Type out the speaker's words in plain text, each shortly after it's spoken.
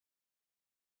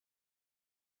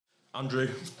Andrew,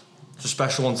 it's a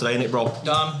special one today, isn't it, bro?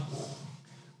 Dan.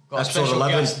 Got Episode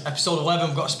 11. Episode 11,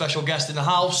 we've got a special guest in the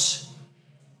house.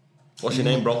 What's your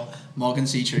name, bro? Morgan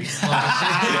Seatree.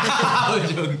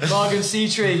 Morgan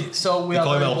Seatree. So we are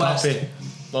call him very El blessed.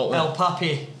 Papi. El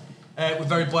Papi. We're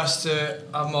very blessed to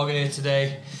have Morgan here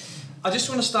today. I just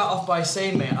want to start off by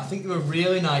saying, mate, I think you're a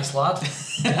really nice lad.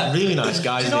 Really nice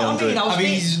guy, Do you know what I mean? I mean,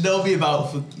 he's known me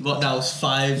about, for, what now,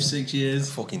 5-6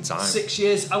 years? Fucking time. 6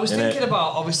 years. I was thinking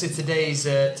about, obviously, today's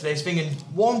thing, and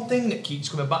one thing that keeps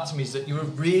coming back to me is that you're a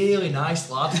really nice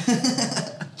lad.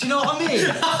 Do you know what I mean?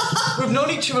 We've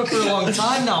known each other for a long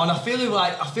time now, and I feel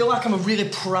like I'm a really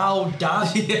proud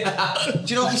dad. Yeah. Do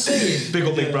you know what I'm saying? Big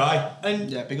up, Big Bri. And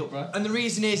Yeah, big up, bro. And the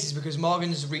reason is because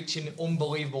Morgan's reaching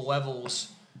unbelievable levels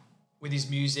with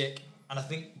his music, and I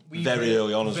think Very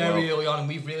early on, and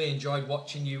we've really enjoyed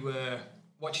watching you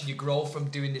grow from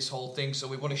doing this whole thing. So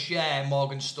we want to share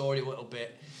Morgan's story a little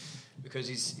bit because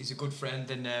he's a good friend,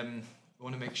 and we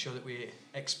want to make sure that we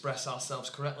express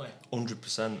ourselves correctly.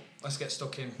 100%. Let's get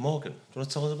stuck in. Morgan, do you want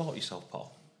to tell us about yourself,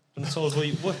 pal? Do you want to tell us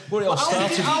where it all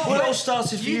started? Where it all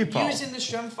started for you, pal? You was in the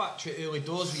Strength Factory early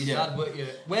doors with your Yeah. dad, weren't you?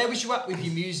 Where was you at with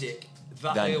your music?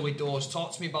 That Then. early doors.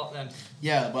 Talk to me about them.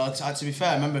 Yeah, well, to be fair,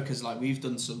 I remember because like we've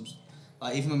done some,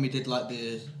 like even when we did like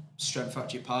the Strength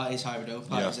Factory parties, Hybrid O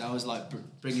parties, I was like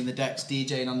bringing the decks,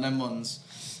 DJing on them ones.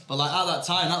 But like at that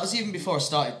time, that was even before I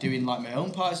started doing like my own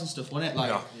parties and stuff, wasn't it?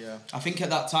 Like, Yeah. I think at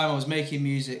that time I was making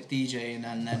music, DJing,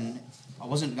 and then I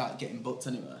wasn't like getting booked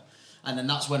anywhere. And then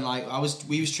that's when like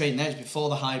we was training there before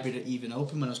the Hybrid even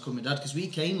opened when I was coming with Dad, because we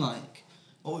came like.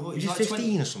 What Was you like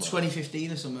 15 or something?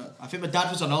 2015 or something. I think my dad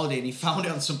was on holiday and he found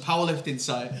it on some powerlifting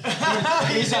site.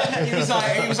 he was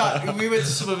like, we went to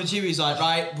some other gym. He's like,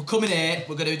 right, we're coming here.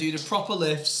 We're gonna do the proper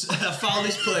lifts. I found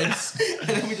this place, and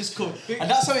then we just come. And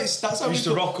that's how it's. That's how We used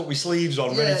to rock up with sleeves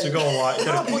on, ready to go. Like,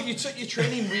 No, but you took your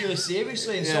training really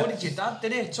seriously, and so did your dad,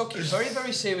 didn't he? Took it very,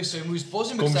 very seriously, and we was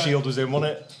buzzing. Gum shield was in,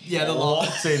 wasn't it? Yeah, the lot.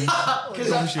 Locked in. Because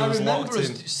Gum shield I was remember locked us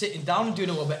in. sitting down and doing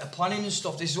a little bit of planning and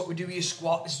stuff. This is what we do with your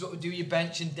squat. This is what we do with your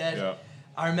bench and dead. Yeah.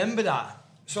 I remember that.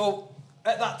 So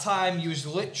at that time, you was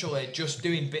literally just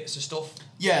doing bits of stuff.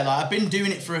 Yeah, like I've been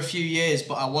doing it for a few years,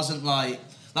 but I wasn't like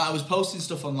I was posting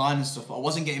stuff online and stuff, but I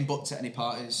wasn't getting booked at any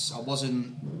parties. I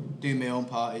wasn't doing my own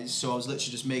parties, so I was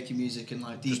literally just making music and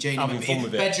like DJing, having fun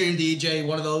with it. bedroom DJ,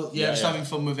 one of those. Yeah, just yeah. having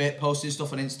fun with it, posting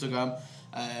stuff on Instagram.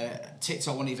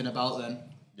 TikTok wasn't even about then.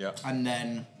 Yeah. And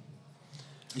then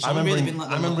it's I only remember, really been like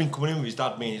I remember him coming in with his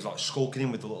dad, me, and he's like skulking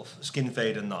in with the little skin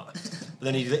fade and that. But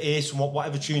then he'd hear some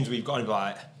whatever tunes we've got, and he'd be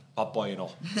like, bad boy, you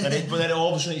know. But then all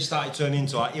of a sudden he started turning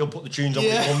into like, he'll put the tunes on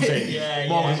when he comes in.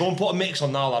 Morgan, go and put a mix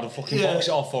on now, lad, and fucking box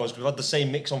it off for us, because we've had the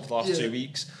same mix on for the last 2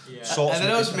 weeks. Yeah. And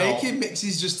then I was making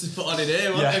mixes just to put on in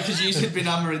here, because you had been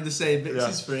hammering the same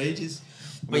mixes for ages.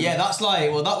 But yeah, that's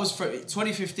like, well, that was for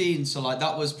 2015, so like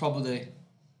that was probably,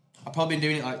 I've probably been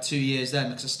doing it like 2 years then,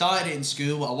 because I started it in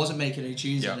school, but I wasn't making any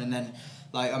tunes then, and then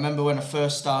like I remember when I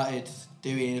first started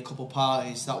doing a couple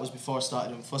parties, that was before I started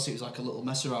doing Fussy, it was like a little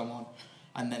mess around one,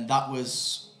 and then that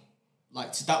was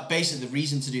like that basically the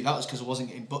reason to do that was because I wasn't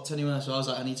getting booked anywhere, so I was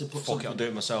like, I need to put Fuck it, I'll do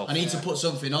it myself. I need to put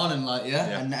something on and like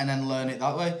and then learn it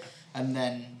that way, and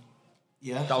then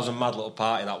that was a mad little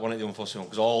party, that one at the Unfussy one,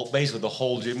 because basically the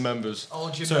whole gym members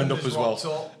turned up as well.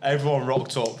 Up. Everyone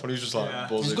rocked up, and he was just like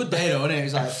buzzing. It was a good day though, wasn't it? It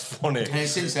was like funny. And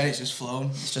since then it's just flown.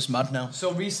 It's just mad now.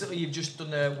 So recently you've just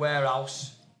done a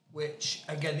warehouse, which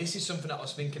again, this is something that I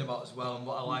was thinking about as well, and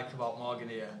what I like about Morgan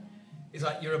here is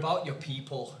like you're about your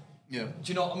people. Yeah. Do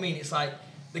you know what I mean? It's like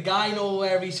the guy knows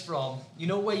where he's from, you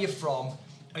know where you're from,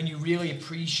 and you really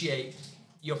appreciate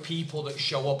your people that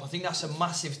show up. I think that's a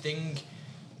massive thing.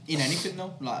 In anything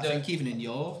though, like I think even in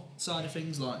your side of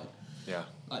things, like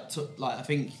I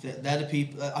think that they're the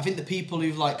people. I think the people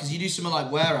who've like, because you do something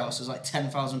like warehouse, there's like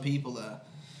 10,000 people there,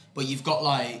 but you've got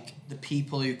like the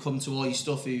people who come to all your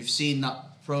stuff who've seen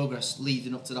that progress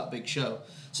leading up to that big show.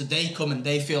 So they come and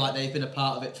they feel like they've been a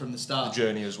part of it from the start. The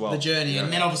journey as well. The journey,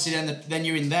 and then obviously then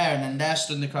you're in there, and then they're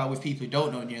stood in the crowd with people who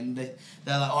don't know you, and they're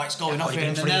like, oh, it's going off here,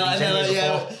 and then they're like,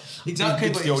 yeah, exactly.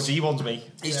 It's the OG one to me.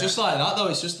 It's just like that though.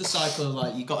 It's just the cycle of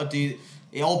like you got to do.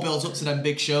 It all builds up to them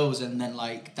big shows, and then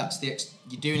like that's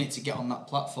you're doing it to get on that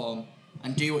platform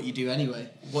and do what you do anyway,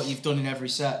 what you've done in every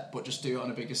set, but just do it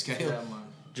on a bigger scale. Yeah, man.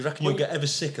 Do you reckon you'll get ever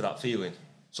sick of that feeling?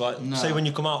 So, like, say when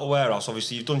you come out of warehouse,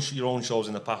 obviously you've done your own shows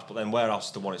in the past, but then warehouse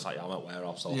is the one. It's like, I'm at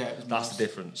warehouse, so that's the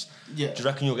difference. Yeah. Do you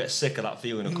reckon you'll get sick of that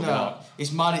feeling of coming out?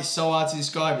 It's mad. It's so hard to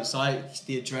describe. It's like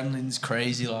the adrenaline's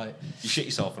crazy. Like you shit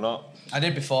yourself or not? I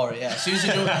did before it. Yeah. As soon as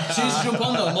you jump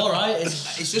on though, I'm all right.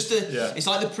 It's just it's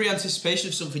like the pre-anticipation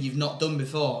of something you've not done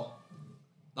before.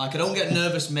 Like I don't get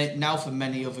nervous now for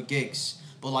many other gigs,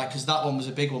 But like, because that one was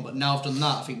a big one, but now I've done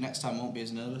that, I think next time I won't be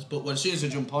as nervous. But as soon as I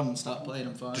jump on and start playing,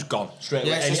 I'm fine. Just gone straight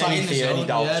away. Yeah, it's just like in the zone. Any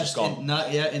doubts, Yeah, just gone.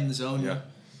 In the zone. Yeah.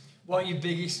 What are your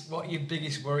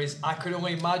biggest worries? I could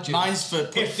only imagine. Mine's for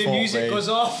if the music goes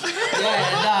off.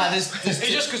 there's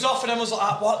it just goes off and everyone's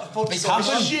like, what the fuck is going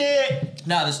on? Shit!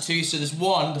 No, there's two. So there's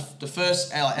one. The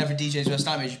first, like every DJ's worst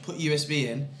nightmare is you put USB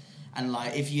in, and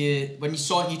like when you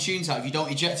sort your tunes out, if you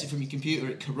don't eject it from your computer,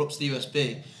 it corrupts the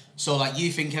USB. So like you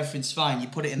think everything's fine, you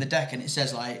put it in the deck and it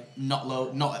says like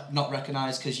not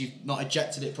recognised because you've not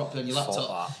ejected it properly on your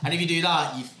laptop. And if you do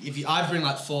that, I bring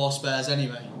like 4 spares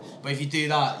anyway. But if you do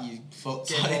that, you fucked.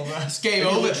 Game over. It's game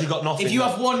over. Literally got nothing. If you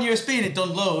have one USB and it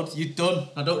doesn't load, you're done.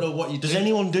 I don't know what you do. Does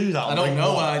anyone do that? I don't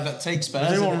know. That takes spares.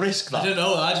 Does anyone risk that? I don't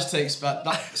know. I just take spares.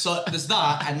 So there's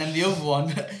that, and then the other one,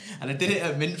 and I did it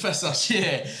at Mintfest last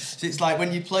year. So it's like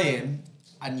when you're playing,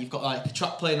 and you've got like a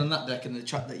track playing on that deck, and the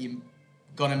track that you're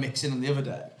gonna mix in on the other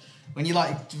deck. When you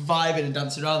like vibing and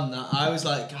dancing around that, I was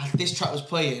like, this track was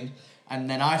playing, and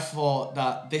then I thought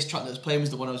that this track that was playing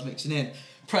was the one I was mixing in.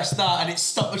 Pressed that and it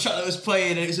stopped the track that was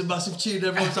playing and it was a massive tune.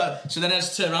 Everyone's like, so then I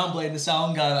just turn around blaming the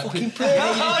sound guy like, fucking play.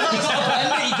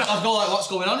 I go like, what's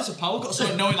going on? It's a power cut.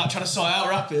 So annoying, like trying to sort it out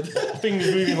rapid.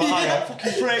 Fingers moving like,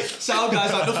 fucking prick. Sound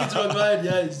guy's like, nothing to my mind.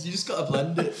 Yeah, you just gotta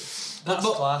blend it. That's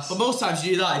class. But most times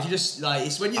you do that if you just like,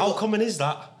 it's when you. How common is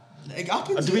that? It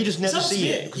happens. And do we just never see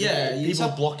it? Yeah, people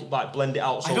block it, like blend it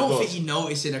out. So I don't think you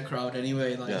notice in a crowd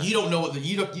anyway. Like yeah. you don't know what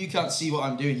you can't see what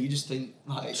I'm doing. You just think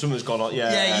like something's gone on.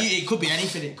 Yeah. Yeah, it could be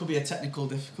anything. It could be a technical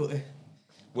difficulty.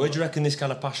 Where do you reckon this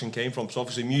kind of passion came from? So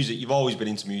obviously music. You've always been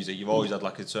into music. You've always had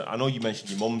like I know you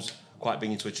mentioned your mum's quite big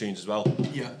into her tunes as well.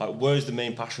 Yeah. Like where's the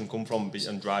main passion come from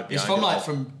and drive behind it? It's from like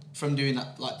from doing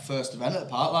that like first event at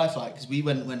Park Life, like because we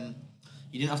went when.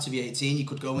 You didn't have to be 18. You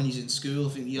could go when you was in school. I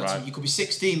think you could be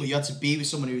 16, but you had to be with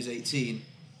someone who was 18.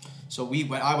 So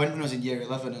I went when I was in year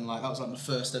 11, and like that was like my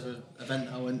first ever event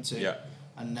I went to. Yeah.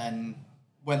 And then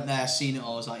went there, seen it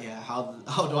all. I was like, yeah, how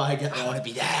do I get there? I want to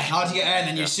be there. How to get there? And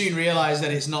then you soon realise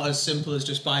that it's not as simple as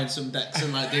just buying some decks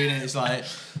and like doing it. It's like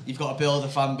you've got to build a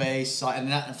fan base. Like,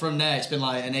 and from there, it's been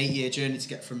like an 8-year journey to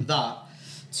get from that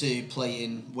to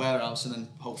playing Warehouse and then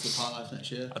hopefully Park Life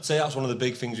next year. I'd say that's one of the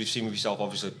big things we've seen with yourself.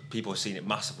 Obviously, people are seeing it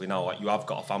massively now. Like you have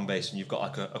got a fan base and you've got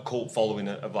like a cult following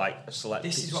of like a select.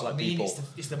 This is what I mean. People.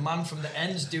 It's the man from the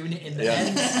ends doing it in the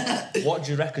ends. What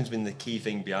do you reckon's been the key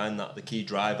thing behind that? The key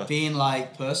driver? Being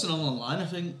like personal online, I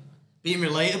think. Being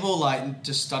relatable, like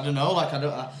just I don't know, like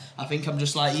I think I'm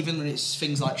just like even when it's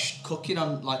things like cooking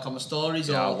on like on my stories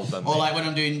I love them, or like when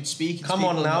I'm doing speaking. Come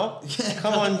on now,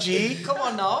 come on G, come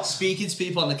on now. Speaking to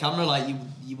people on the camera, like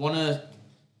you want to.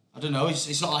 I don't know.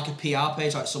 It's not like a PR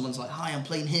page. Like someone's like, "Hi, I'm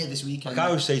playing here this weekend." Like I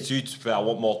always say to you, I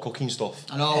want more cooking stuff.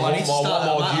 I know. I need to start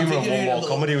more humour and more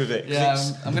comedy with it. Yeah,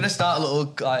 I'm gonna start a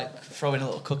little like throwing a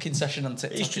little cooking session on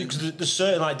TikTok. It's true because there's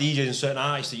certain like DJs and certain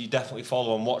artists that you definitely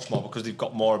follow and watch more because they've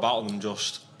got more about them than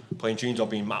just playing tunes or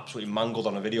being absolutely mangled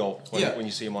on a video when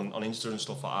you see them on Insta and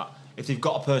stuff like that. If they've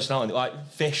got a personality, like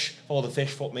Fish, follow the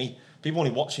Fish, fuck me. People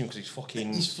only watch him because he's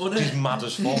funny. He's mad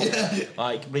as fuck. Yeah.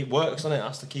 Like it works, doesn't it?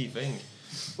 That's the key thing.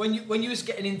 When you was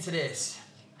getting into this,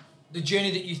 the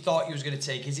journey that you thought you was going to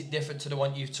take, is it different to the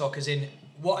one you've took? As in,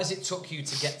 what has it took you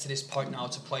to get to this point now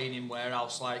to playing in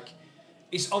Warehouse? Like,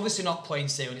 it's obviously not plain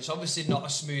sailing. It's obviously not a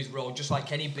smooth road, just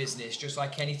like any business, just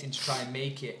like anything to try and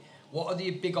make it. What are the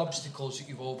big obstacles that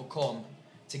you've overcome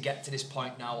to get to this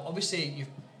point now? Obviously,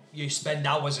 you spend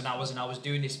hours and hours and hours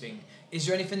doing this thing. Is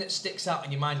there anything that sticks out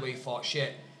in your mind where you thought,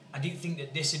 shit, I didn't think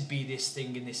that this would be this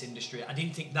thing in this industry. I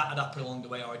didn't think that would happen along the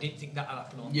way, or I didn't think that would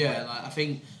happen along the way. Yeah, like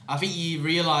I think you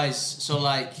realise. So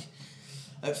like,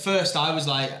 at first I was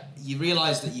like, you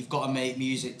realise that you've got to make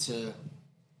music to,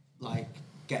 like,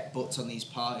 get booked on these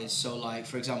parties. So like,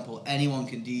 for example, anyone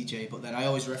can DJ, but then I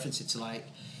always reference it to like,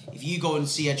 if you go and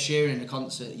see Ed Sheeran in a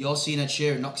concert, you're seeing Ed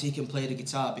Sheeran not because he can play the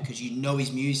guitar, because you know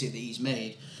his music that he's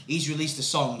made. He's released a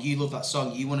song, you love that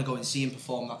song, you want to go and see him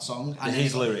perform that song. And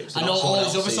his lyrics. And all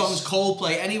his other songs,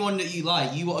 Coldplay, anyone that you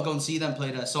like, you want to go and see them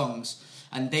play their songs.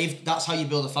 And that's how you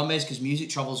build a fan base, because music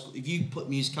travels. If you put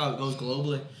music out, it goes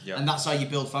globally. Yeah. And that's how you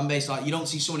build fan base. Like, you don't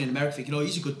see someone in America thinking, oh,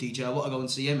 he's a good DJ, I want to go and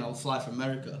see him, I'll fly from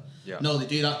America. Yeah. No, they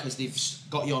do that because they've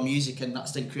got your music and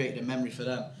that's then created a memory for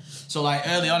them. So like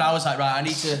early on I was like, right, I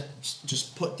need to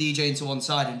just put DJing to one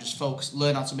side and just focus,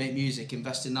 learn how to make music,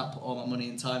 invest in that, put all my money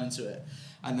and time into it.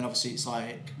 And then obviously it's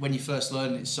like, when you first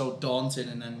learn, it's so daunting,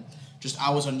 and then just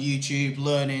hours on YouTube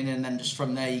learning, and then just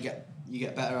from there you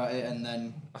get better at it, and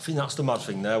then... I think that's the mad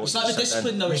thing there. It's like the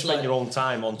discipline though. You spend your own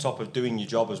time on top of doing your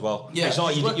job as well. Yeah. It's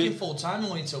not, you're working full time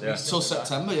only until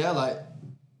September, yeah, like...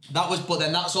 That was, but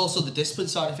then that's also the discipline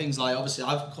side of things. Like, obviously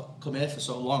I've come here for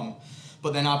so long,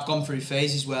 But then I've gone through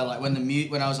phases where like when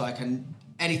I was like, and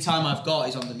any time I've got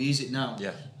is on the music now.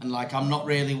 Yeah. And like I'm not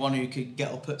really one who could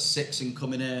get up at 6 and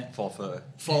come in here 4:30.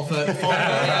 4:30.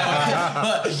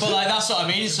 but like that's what I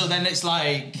mean. So then it's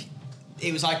like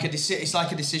it's like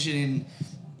a decision in,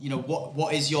 you know,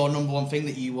 what is your number one thing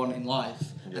that you want in life,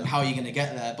 and how are you going to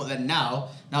get there. But then now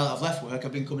that I've left work,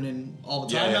 I've been coming in all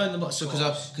the time now in the so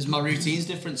because my routine's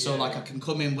different. So like I can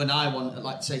come in when I want at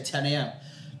like say 10 a.m.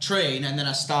 train, and then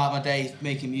I start my day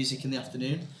making music in the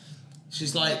afternoon.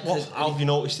 She's like, how have you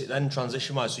noticed it then,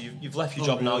 transition-wise? So you've left your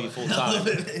job now, you're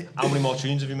full-time. How many more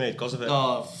tunes have you made because of it?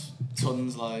 Oh,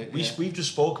 tons, like... We've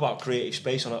just spoke about creative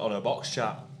space on a box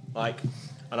chat. Like,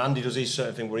 and Andy does his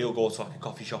certain thing where he'll go to like a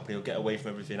coffee shop and he'll get away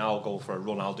from everything. I'll go for a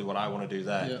run, I'll do what I want to do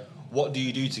there. Yeah. What do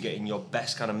you do to get in your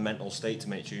best kind of mental state to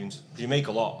make tunes? Because you make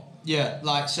a lot. Yeah,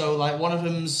 like, so, like, one of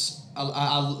them's...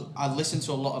 I listen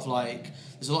to a lot of, like...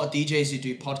 There's a lot of DJs who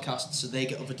do podcasts, so they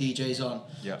get other DJs on.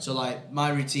 Yeah. So like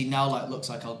my routine now like looks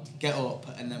like I'll get up,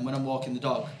 and then when I'm walking the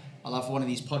dog, I'll have one of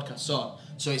these podcasts on.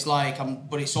 So it's like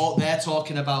but it's all they're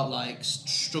talking about like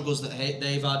struggles that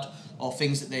they've had or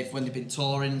things that when they've been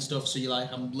touring and stuff. So you're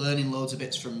like I'm learning loads of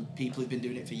bits from people who've been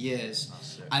doing it for years,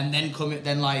 and then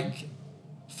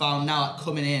found now like,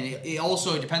 coming in. It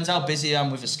also depends how busy I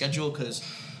am with the schedule, because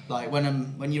like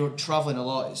when you're traveling a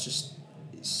lot, it's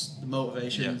the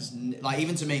motivations. Like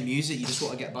even to make music, you just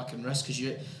want to get back and rest,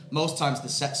 because most times the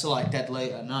sets are like dead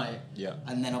late at night. Yeah.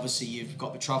 And then obviously you've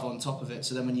got the travel on top of it.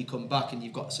 So then when you come back and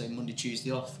you've got say Monday, Tuesday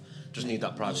off, just need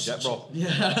that private jet, bro.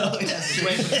 Yeah, just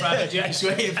waiting for the private jet. Just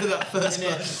waiting for that first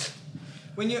one.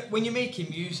 When you're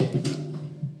making music,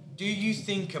 do you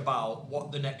think about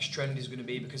what the next trend is going to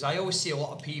be? Because I always see a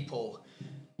lot of people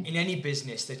in any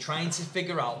business, they're trying to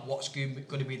figure out what's going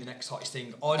to be the next hottest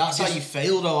thing. Or that's how you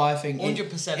fail, though. I think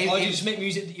 100%. Or you just make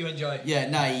music that you enjoy. Yeah,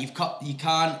 no, you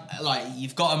can't like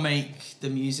you've got to make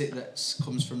the music that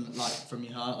comes from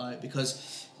your heart, like,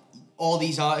 because all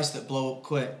these artists that blow up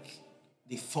quick,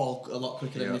 they fall a lot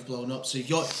quicker than they've blown up. So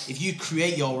if you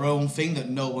create your own thing that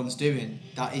no one's doing,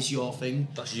 that is your thing.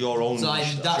 That's your own. So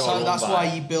like, that's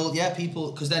why you build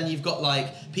people, because then you've got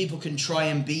like people can try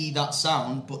and be that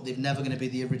sound, but they're never going to be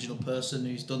the original person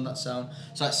who's done that sound.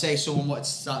 So like say someone wanted to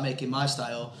start making my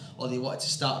style, or they wanted to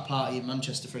start a party in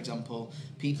Manchester, for example,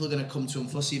 people are going to come to them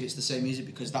fussy if it's the same music,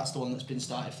 because that's the one that's been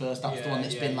started first. That's the one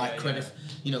that's been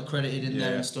credited in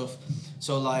there and stuff.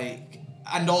 So like,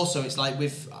 and also it's like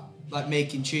with like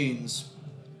making tunes,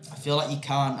 I feel like you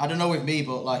can't. I don't know with me,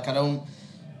 but like I don't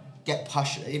get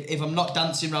passionate if I'm not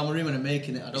dancing around the room and I'm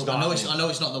making it. I know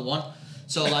it's not the one.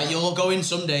 So like you'll go in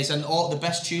some days, and all the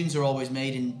best tunes are always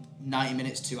made in 90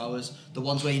 minutes, 2 hours. The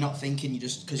ones where you're not thinking,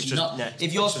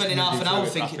 if you're spending half an hour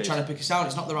trying to pick a sound,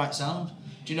 it's not the right sound.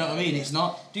 Do you know what I mean? It's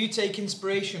not. Do you take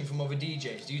inspiration from other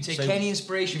DJs? Do you take any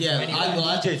inspiration from any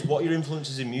DJs? What are your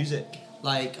influences in music?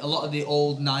 Like a lot of the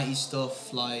old 90s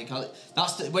stuff, like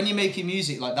when you're making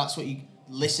music, like that's what you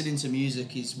listening to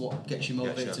music is what gets you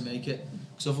motivated to make it.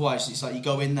 Because otherwise, it's like you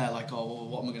go in there like, oh, well,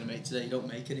 what am I going to make today? You don't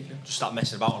make anything. Just start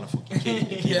messing about on a fucking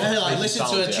key. Like listen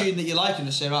to a tune that you like and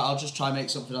just say, right, I'll just try and make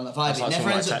something on that vibe. It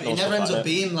never ends up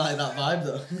being like that vibe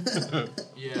though.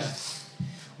 Yeah.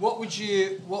 What would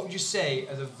you say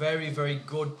are the very, very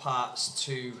good parts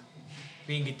to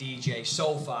being a DJ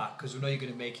so far? Because we know you're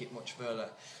going to make it much further.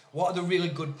 What are the really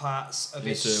good parts of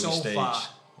it so far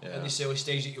at this early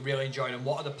stage that you're really enjoying, and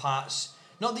what are the parts,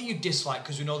 not that you dislike,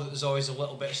 because we know that there's always a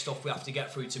little bit of stuff we have to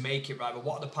get through to make it right, but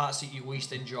what are the parts that you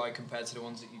least enjoy compared to the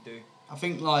ones that you do? I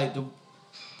think like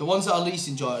the ones that I least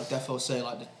enjoy, I'd definitely say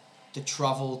like the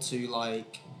travel to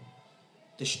like,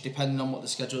 depending on what the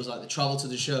schedule is like, the travel to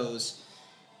the shows,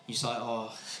 you're just like,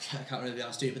 oh, I can't really be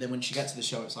asked to do it, but then once you get to the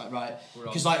show, it's like, right,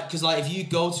 because like if you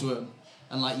go to them,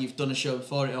 and like you've done a show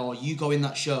before it, or you go in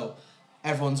that show,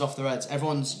 everyone's off their heads.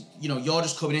 Everyone's, you're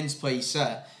just coming in to play your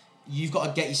set. You've got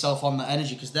to get yourself on that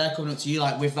energy, because they're coming up to you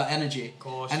like with that energy. Of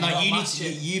course. And like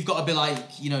you've got to be like,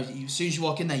 as soon as you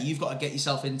walk in there, you've got to get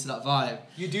yourself into that vibe.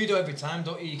 You do every time,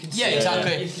 don't you? You can see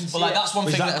exactly. But like that's one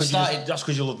thing that I started. That's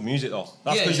because you love the music, though.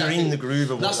 That's because you're in the groove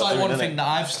of what that's like one thing that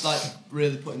I've like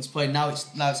really put into play. Now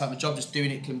it's like my job, just doing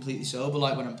it completely sober,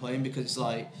 like when I'm playing, because it's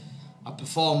like I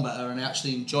perform better and I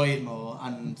actually enjoy it more,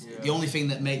 and the only thing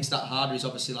that makes that harder is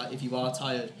obviously like if you are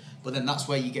tired, but then that's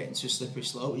where you get into a slippery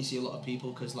slope. You see a lot of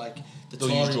people because like they'll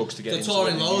use drugs to get into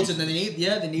touring loads, and then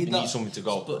they need something to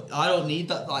go. But I don't need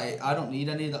that. Like I don't need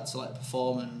any of that to like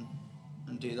perform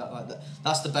and do that. Like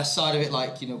that's the best side of it.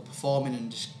 Like performing and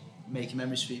just making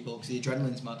memories for people because the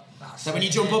adrenaline's mad. So when you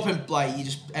jump up and like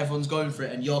everyone's going for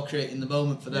it and you're creating the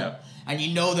moment for them, and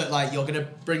you know that like you're gonna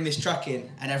bring this track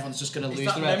in and everyone's just gonna lose the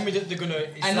rest. memory that they're gonna.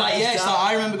 And like it's like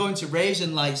I remember going to raves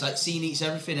and like Scene Eats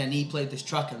Everything and he played this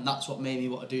track and that's what made me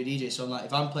want to do a DJ. So I'm like,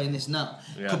 if I'm playing this now,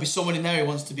 could be someone in there who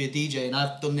wants to be a DJ and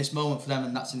I've done this moment for them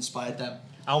and that's inspired them.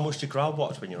 How much do crowd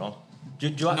watch when you're on? Do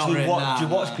you actually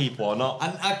watch people or not?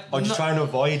 Or just trying to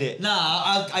avoid it?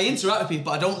 I interact with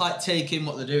people, but I don't like taking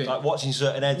what they're doing. Like watching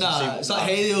certain heads. It's like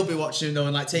Haley will be watching them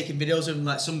and like taking videos of them.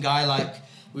 Like some guy like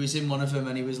we was in one of them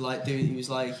and he was like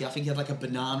I think he had like a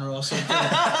banana or something.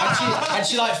 and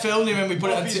she like filmed him and we put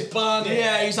it on he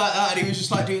was like that and he was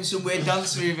just like doing some weird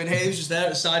dance move and Haley was just there at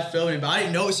the side filming him, but I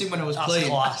didn't notice him when I was playing.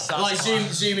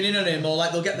 Zooming in on him or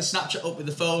like they'll get the Snapchat up with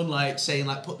the phone like saying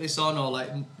like put this on or like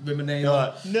with my name.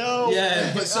 Like, no.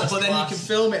 Yeah, but then you can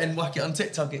film it and whack it on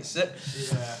TikTok. It's sick.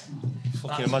 Yeah.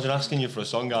 Fucking imagine asking you for a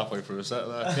song halfway through a set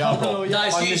there. Yeah, bro.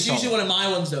 It's usually one of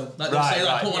my ones though. Like they'll say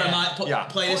like put one of my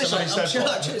play this. I'm sure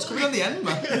that it's coming on the end,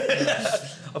 man.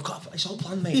 It's all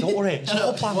planned, mate. Don't worry. It's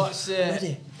all planned.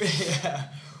 Ready.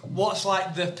 What's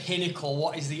like the pinnacle?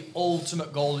 What is the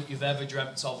ultimate goal that you've ever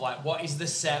dreamt of? Like, what is the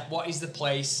set? What is the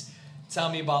place? Tell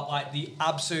me about like the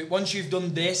absolute. Once you've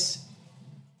done this,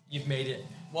 you've made it.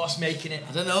 What's making it?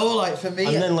 I don't know, like for me.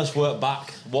 And then let's work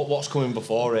back. What's coming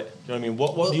before it? Do you know what I mean?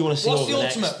 What do you want to see over the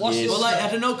next years? Well, like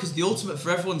I don't know, because the ultimate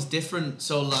for everyone's different.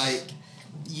 So like,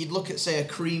 you'd look at say a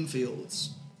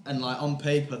Creamfields, and like on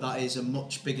paper that is a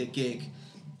much bigger gig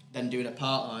than doing a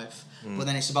part life. But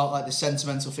then it's about like the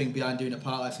sentimental thing behind doing a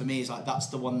part life for me is like that's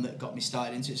the one that got me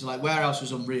started into it. So like Warehouse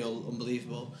was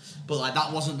unbelievable, but like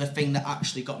that wasn't the thing that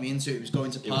actually got me into it. It was going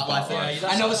to part life.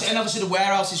 And obviously the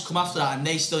Warehouses come after that and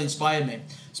they still inspired me.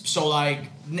 So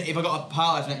like if I got a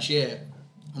part life next year,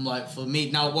 I'm like for me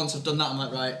now once I've done that I'm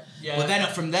like right. Yeah. But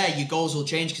then from there your goals will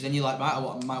change because then you're like right,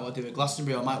 I might want to do a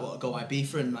Glastonbury or I might want to go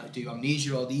Ibiza and like do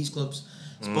Amnesia or these clubs.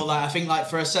 But like I think like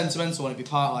for a sentimental one it'd be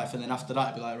part life and then after that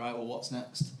it'd be like right well what's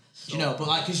next. You know, but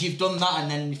like, because you've done that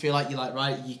and then you feel like you're like,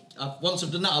 right, once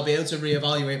I've done that, I'll be able to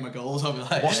reevaluate my goals. I'll be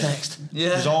like, what's next? Yeah.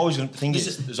 There's always something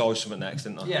next,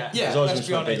 isn't there? Yeah. There's always let's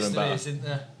be something bigger honest, and better. there is, isn't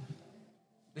there?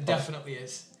 There definitely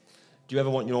is. Do you ever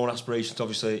want your own aspirations?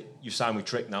 Obviously, you've signed with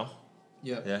Trick now.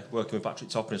 Yeah. Yeah, working with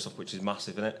Patrick Toppin and stuff, which is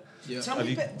massive, isn't it? Yeah. Tell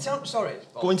me a bit.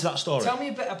 Bob, go into that story. Tell me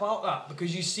a bit about that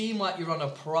because you seem like you're on a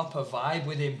proper vibe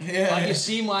with him. Yeah. Like you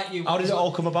seem like you. How did it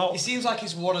all come about? He seems like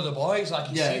he's one of the boys. Like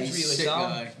he seems he's really sick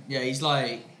sound. guy. Yeah, he's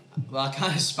like. Well, I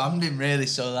kind of spammed him really,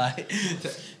 so like,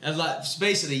 and like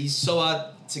basically he's so hard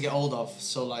to get hold of.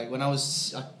 So like when I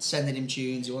was sending him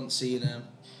tunes, he wasn't seeing them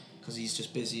because he's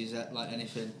just busy as like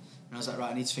anything. And I was like,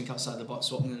 right, I need to think outside the box.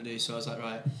 What I'm gonna do? So I was like,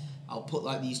 right, I'll put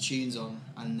like these tunes on,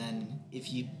 and then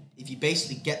if you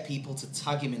basically get people to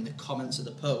tag him in the comments of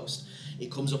the post, it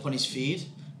comes up on his feed.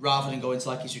 Rather than going to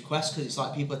like his request because it's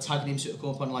like people are tagging him so it'll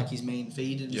come up on like his main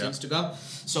feed and his Instagram.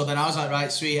 So then I was like,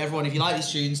 right, sweet, everyone, if you like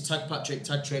these tunes, tag Patrick,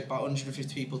 tag Trick, about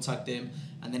 150 people tagged him,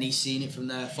 and then he's seen it from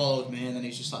there, followed me, and then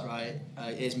he's just like, right,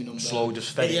 here's my number. Slow,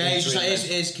 just fade. Yeah, he's just like,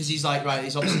 here's because he's like, right,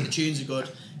 he's obviously the tunes are good,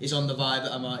 he's on the vibe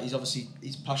that I'm at,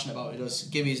 he's passionate about what he does.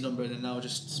 Give me his number and then I'll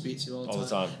just speak to him all the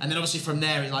time. And then obviously from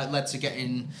there it like led to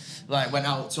getting, like went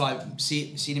out to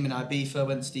seen him in Ibiza,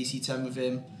 went to DC10 with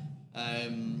him.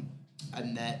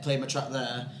 And played my track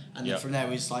there, and then from there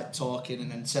we was like talking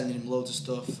and then sending him loads of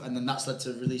stuff, and then that's led to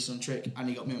releasing on Trick, and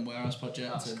he got me on Warehouse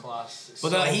Project. That's class.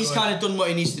 But he's kind of done what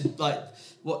he needs to, like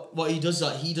what he does.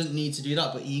 Like he doesn't need to do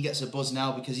that, but he gets a buzz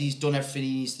now because he's done everything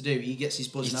he needs to do. He gets his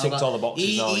buzz now. He's ticked all the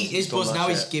boxes now. His buzz now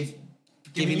is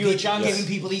giving you a chance, giving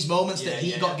people these moments that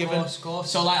he got given. Of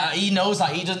course. So like he knows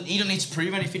that he don't need to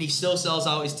prove anything. He still sells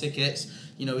out his tickets.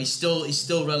 You know, he's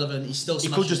still relevant. He's still. He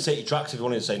could just take your tracks if he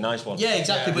wanted to say nice one. Yeah,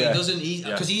 exactly. But he doesn't.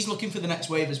 Because he's looking for the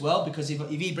next wave as well. Because if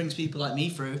he brings people like me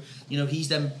through, you know, he's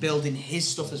then building his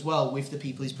stuff as well with the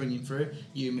people he's bringing through.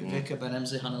 You, McVicker, Ben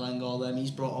Emsley, Hannah Lang, all them.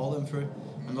 He's brought all them through,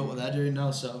 and look what they're doing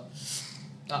now. So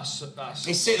that's.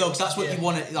 It's sick though, because that's what you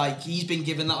want. Like he's been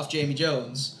given that off Jamie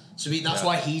Jones. So that's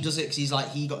why he does it, because he's like,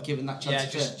 he got given that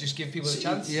chance. Yeah, just give people a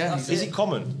chance. Yeah. Is it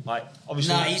common? Like,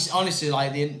 obviously. Nah, he's honestly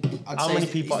like, how many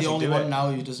people he's the only do one it? now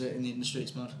who does it in the industry.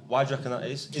 It's mad. Why do you reckon that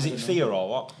is? Is it fear or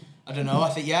what? I don't know. I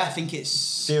think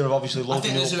it's fear of obviously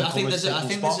loading I think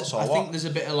there's a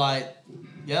bit of like,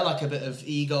 like a bit of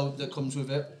ego that comes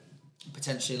with it.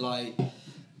 Potentially like,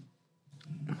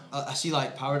 I see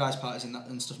like Paradise Parties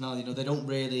and stuff now. You know, they don't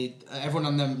really. Everyone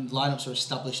on them lineups are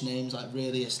established names, like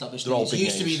really established They're all names. It big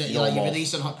used to be names. that You know you them all.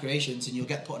 release on Hot Creations and you'll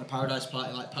get put on a Paradise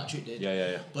Party like Patrick did.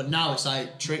 Yeah. But now it's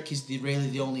like Trick is really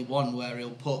the only one where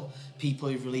he'll put people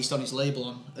who've released on his label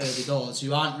on early doors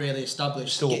who aren't really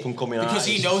established. Still up and coming because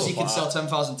he artists knows and he can stuff sell like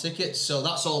 10,000 tickets. So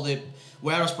that's all the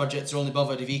warehouse projects are only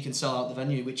bothered if he can sell out the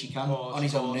venue, which he can on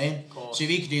his own name. So if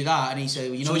he could do that and he say,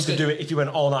 well, you know, So he could do it if he went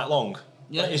all night long.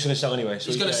 Yeah, he's going to sell anyway. So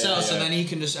he's going to sell, so then he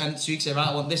can just, and so you can say, right,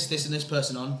 I want this, and this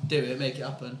person on, do it, make it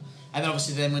happen. And then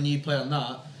obviously then when you play on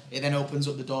that, it then opens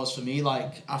up the doors for me.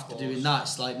 Like after doing that,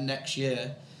 it's like next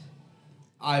year,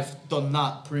 I've done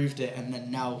that, proved it, and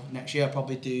then now next year I'll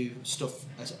probably do stuff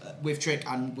with Trick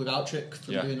and without Trick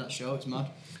from doing that show. It's mad.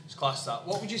 It's class that.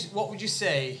 What would you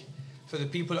say for the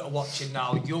people that are watching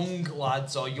now, young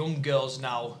lads or young girls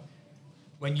now?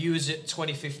 When you was at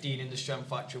 2015 in the Strength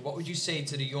Factory, what would you say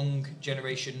to the young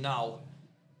generation now?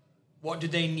 What do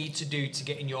they need to do to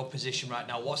get in your position right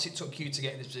now? What's it took you to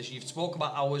get in this position? You've spoke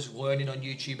about hours learning on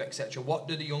YouTube, etc. What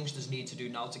do the youngsters need to do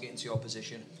now to get into your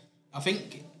position? I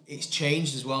think it's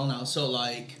changed as well now. So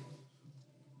like,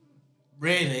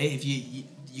 really, if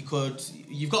you've got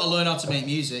to learn how to make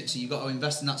music, so you've got to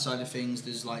invest in that side of things.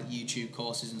 There's like YouTube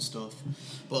courses and stuff.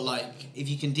 But like, if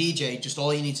you can DJ, just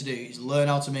all you need to do is learn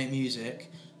how to make music,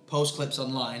 post clips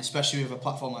online, especially with a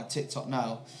platform like TikTok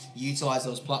now, utilize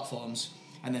those platforms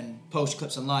and then post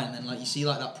clips online. And then like you see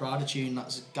like that Prada tune,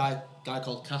 that's a guy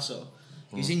called Casso.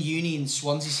 He was in uni in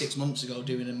Swansea 6 months ago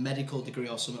doing a medical degree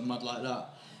or something mad like that.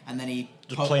 And then he...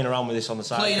 Just playing around with this on the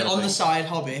side. Playing it on the side,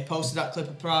 hobby, posted that clip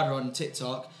of Prada on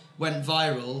TikTok, went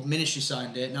viral, Ministry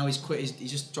signed it, now he's quit,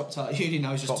 he's just dropped out of uni,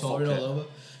 now he's just touring all over.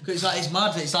 Because it's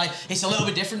mad, it's a little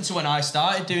bit different to when I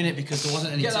started doing it because there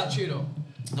wasn't any... Get that tune up.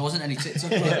 There wasn't any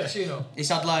TikTok. It's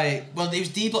had like... Well, it was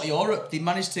D-Block Europe, they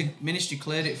managed to... Ministry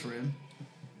cleared it for him.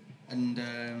 And...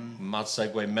 Mad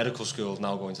segue, medical school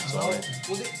now going to touring.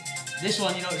 Was it? This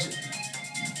one, you know, it's...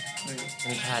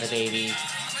 We've had a baby.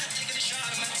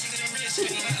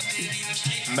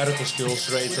 Medical school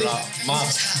straight to that. Mad.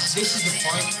 This is the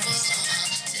point.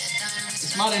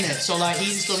 It's mad, innit? So like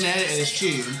he's done the edit of this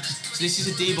tune. So this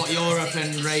is a D-Bot Europe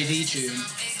and Ray D tune.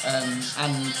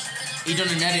 And he done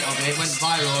an edit of it, went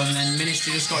viral, and then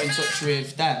Ministry just got in touch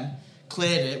with them,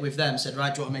 cleared it with them, said,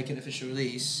 right, do you want to make an official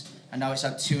release? And now it's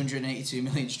had 282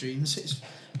 million streams.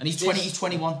 And he's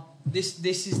 21. This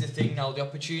is the thing now. The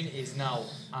opportunities now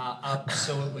are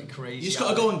absolutely crazy. You just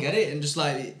got to go and get it, and just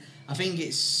like I think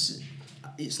it's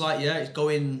like it's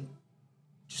going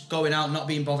out, not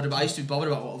being bothered about. I used to be bothered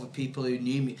about what other people who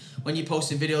knew me. When you're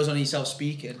posting videos on yourself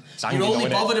speaking, you're only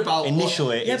bothered about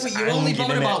initially. But you're only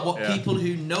bothered about what people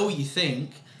who know you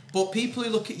think. But people who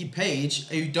look at your page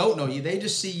who don't know you, they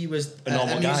just see you as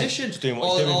a musician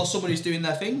or someone who's doing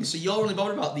their thing. So you're only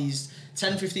bothered about these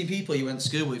 10, 15 people you went to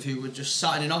school with who were just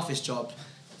sat in an office job,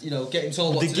 you know, getting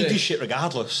told what to do. They give you shit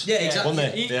regardless. Yeah,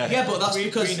 exactly. Yeah, but that's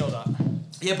because... We know that.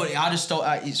 Yeah, but I just don't...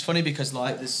 It's funny because,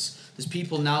 like, there's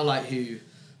people now, like, who...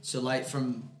 So, like,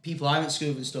 from people I went to school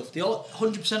with and stuff, they all...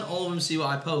 100% all of them see what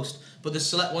I post, but there's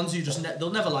select ones who just... they'll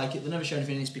never like it, they'll never share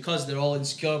anything, and it's because they're all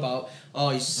insecure about,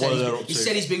 he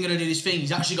said he's been going to do this thing,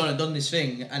 he's actually gone and done this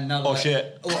thing, and now... Oh, like,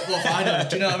 shit. What have I done?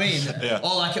 Do you know what I mean? Yeah.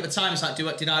 Or, like, at the time, it's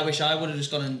like, did I wish I would have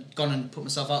just gone and put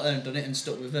myself out there and done it and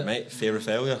stuck with it? Mate, fear of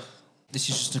failure. This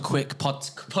is just a quick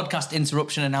podcast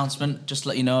interruption announcement. Just to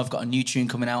let you know, I've got a new tune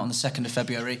coming out on the 2nd of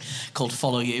February called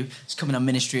Follow You. It's coming on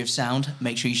Ministry of Sound.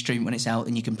 Make sure you stream it when it's out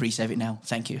and you can pre-save it now.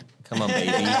 Thank you. Come on,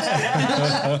 baby.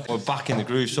 We're back in the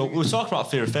groove. So we were talking about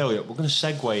fear of failure. We're going to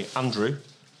segue. Andrew,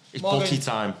 it's Butty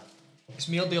time. It's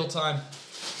meal deal time.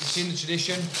 You've seen the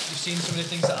tradition. You've seen some of the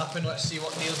things that happen. Let's see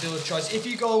what meal deal of choice. If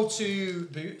you go to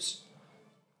Boots...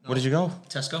 No. Where did you go?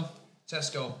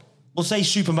 Tesco. We'll say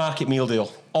supermarket meal deal.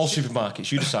 All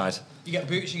supermarkets, you decide. You get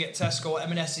Boots, you get Tesco,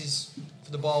 M&S's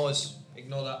for the ballers.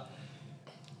 Ignore that.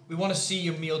 We want to see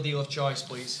your meal deal of choice,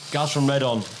 please. Gaz from Red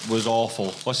On was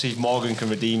awful. Let's see if Morgan can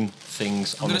redeem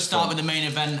things. I'm going to start with the main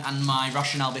event and my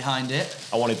rationale behind it.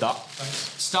 I wanted that.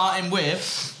 Thanks. Starting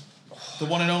with the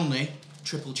one and only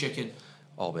triple chicken.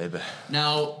 Oh, baby.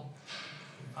 Now,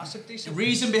 that's a decent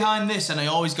reason behind this, and I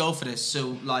always go for this.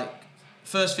 So, like,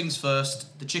 first things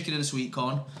first, the chicken and the sweet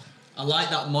corn. I like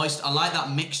that moist. I like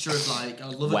that mixture of like. I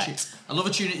love a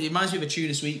tuna. It reminds me of a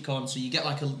tuna sweet corn. So you get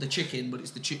like the chicken, but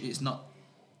it's it's not.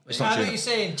 It's not. I know what you're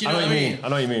saying. Do you know what I mean? I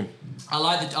know what you mean. I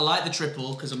like the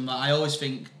triple because I always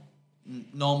think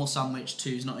normal sandwich 2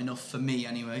 is not enough for me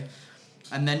anyway.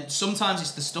 And then sometimes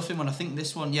it's the stuffing one. I think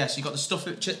this one, yes, you got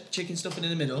the chicken stuffing in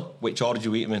the middle. Which order did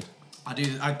you eat them in? I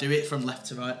do it from left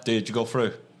to right. Did you go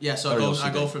through? Yeah, so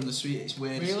I go from the sweet. It's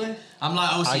weird. Really? I'm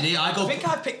like OCD. I think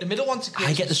I picked the middle one to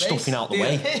create I get the space. stuffing out the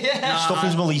way.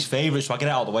 Stuffing's my least favourite, so I get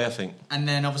it out of the way, I think. And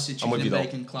then obviously chicken and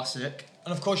bacon, classic.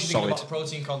 And of course you're thinking about the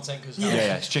protein content because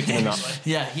yeah, it's chicken and that.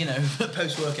 Yeah, you know,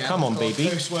 post workout. Come on, baby.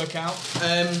 Post workout.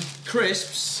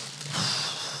 Crisps.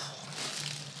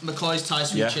 McCoy's Thai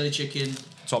sweet chili chicken.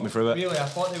 Talk me through it. Really, I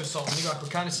thought they were salt and vinegar. I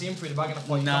could kind of see them through the bag, and I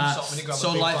thought salt and vinegar.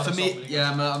 So like for me,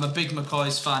 yeah, I'm a big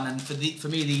McCoy's fan, and for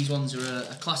me these ones are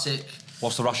a classic.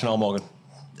 What's the rationale, Morgan?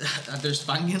 I'm just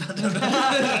banging. I don't know.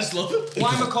 I just love it.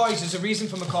 Why McCoy's? There's a reason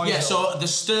for McCoy's. Yeah, so they're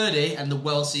sturdy and they're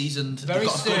well seasoned. Very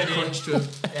sturdy. Good crunch to them.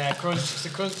 Yeah, crunch. It's the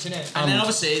crunch in it. And then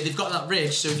obviously they've got that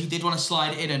ridge, so if you did want to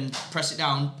slide it in and press it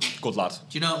down, good lad.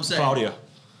 Do you know what I'm saying? Proud of you.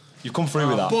 You've come through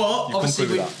with that. But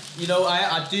obviously, you know,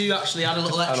 I do actually add a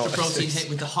little extra protein hit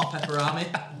with the hot pepperami.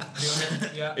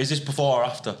 Yeah. Is this before or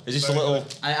after? Is this a little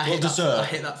dessert? I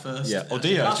hit that first. Yeah. Oh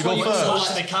dear. That's Do you go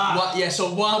first? To the car. Yeah.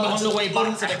 So while on the way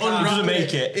back to the car, doesn't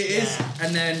make it. It is,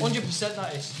 and then 100%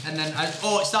 that is. And then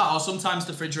it's that or sometimes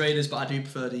the refrigerators, but I do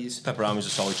prefer these. Pepperami's a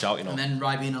solid shout, you know. And then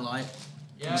Ribena Light.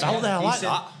 Yeah. It's out there. I like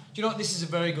that. Do you know what? This is a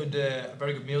very good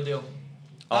meal deal.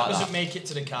 That doesn't make it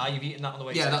to the car. You've eaten that on the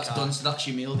way to the car. Yeah, that's done. So that's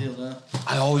your meal deal there.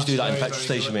 I always do that in petrol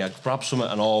station, mate. I grab something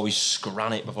and always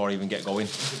scran it before I even get going.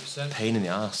 100%. Pain in the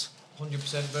arse.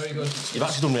 100%. Very good. You've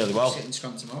actually done really well. Just getting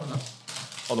scran tomorrow, though.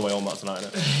 On the way home, that's tonight,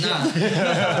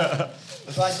 innit?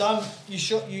 Nah. Right, Dan, you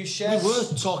share. We were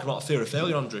talking about fear of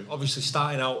failure, Andrew. Obviously,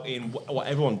 starting out in what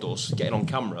everyone does, getting on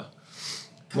camera.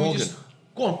 Morgan,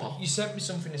 go on, pal. You sent me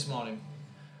something this morning.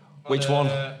 Which one?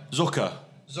 Zucker.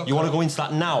 You want to go into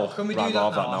that now? Can we do that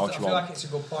now? I feel like it's a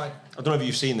good point. I don't know if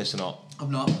you've seen this or not.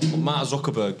 I'm not. But Mark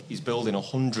Zuckerberg is building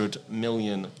 $100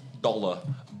 million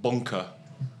bunker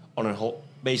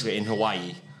basically in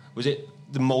Hawaii. Was it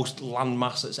the most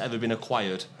landmass that's ever been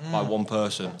acquired by one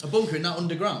person? A bunker in that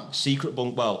underground? Secret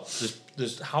bunker. Well,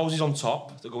 there's houses on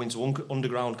top that go into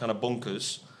underground kind of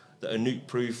bunkers that are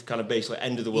nuke-proof, kind of basically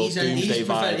end of the world doomsday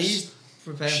vibes.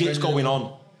 Shit's going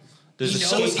on. There's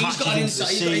he's got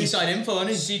inside info,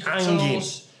 hasn't he? Secret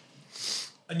tunnels.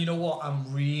 And you know what?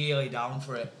 I'm really down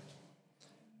for it.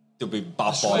 There'll be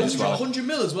bad boys as well. 100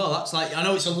 mil as well. That's like, I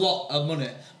know it's a lot of money,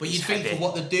 but you'd think for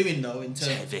what they're doing though, in terms.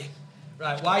 It's heavy.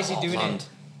 Right, why is he doing it?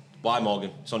 Why,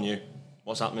 Morgan? It's on you.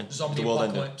 What's happening? Zombie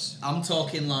apocalypse. I'm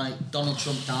talking like Donald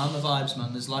Trump Dharma vibes,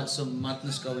 man. There's like some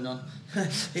madness going on.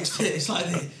 it's like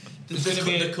there's going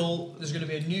to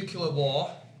be a nuclear war,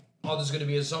 or there's going to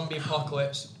be a zombie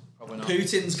apocalypse. Probably not.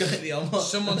 Putin's going to be on.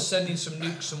 Someone's sending some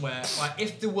nukes somewhere. Like,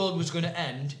 if the world was going to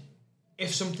end,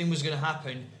 if something was going to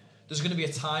happen, there's going to be a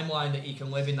timeline that he can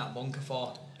live in that bunker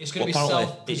for. It's going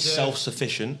to be it's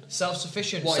self-sufficient.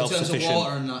 Self-sufficient. What, in terms of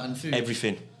water and food?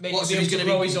 Everything. What, so he's going to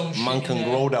grow his own shit. Man can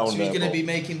grow down there. So he's going to be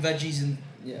making veggies and...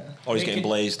 Yeah. Or he's getting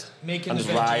blazed. And just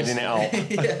riding it out.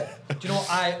 Yeah. Do you know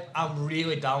what? I'm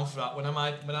really down for that. When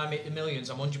I make the millions,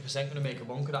 I'm 100% going to make a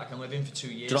bunker that I can live in for 2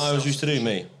 years. Do you know what I always used to do,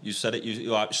 me? You said it, you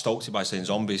like stoked it by saying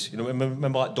zombies. You know,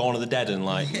 remember like Dawn of the Dead and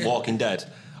like Walking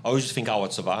Dead? I always just think I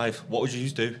would survive. What would you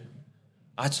do?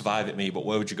 I'd survive it, me, but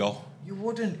where would you go? You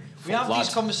wouldn't. We have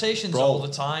these conversations all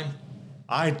the time.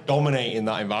 I'd dominate in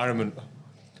that environment.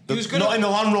 Not in the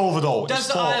Land Rover though.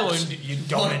 Desert Island, you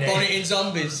dominate. Dominating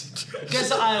zombies.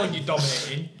 Desert Island, you're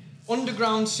dominating.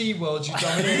 Underground SeaWorld, you're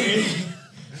dominating.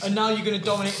 And now you're going to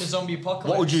dominate the zombie apocalypse.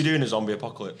 What would you do in a zombie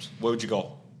apocalypse? Where would you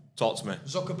go? Talk to me.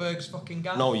 Zuckerberg's fucking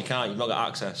gang. No, you can't. You've not got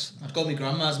access. I'd go to my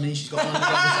grandma's, me. She's got an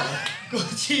underground cellar. Go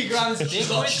to your grand's. She's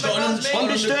got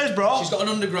stairs, bro. She's got an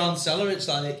underground cellar. It's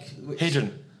like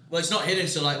hidden. Well, it's not hidden.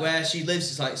 So like where she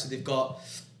lives is like, so they've got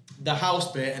the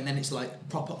house bit, and then it's like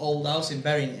proper old house in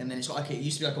Bury, and then it's like it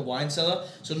used to be like a wine cellar.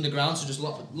 It's underground, so just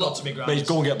lots of big But you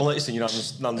go and get blitzed and you're not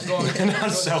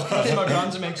cellar. My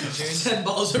grand's make some tunes. 10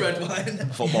 bottles of red wine.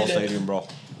 Football stadium, bro.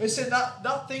 Listen,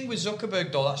 that thing with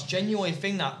Zuckerberg though, that's genuinely a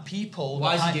thing that people...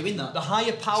 Why is he doing that? The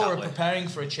higher power are preparing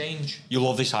for a change. You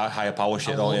love this higher power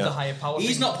shit, don't you? I love the higher power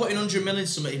He's thing. not putting 100 million in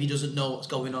something if he doesn't know what's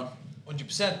going on.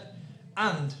 100%.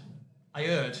 And I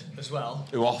heard as well...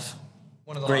 Who off?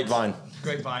 One of the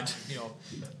Grapevine, you know,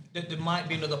 there might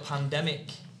be another pandemic.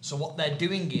 So what they're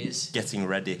doing is... Getting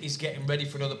ready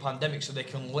for another pandemic so they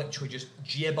can literally just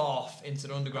jib off into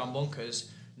the underground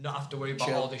bunkers, not have to worry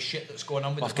about all this shit that's going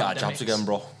on with the pandemics. I've got jobs again,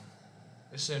 bro.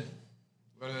 Listen,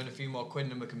 we've got to earn a few more quid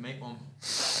and then we can make one.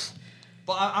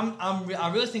 But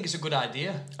I really think it's a good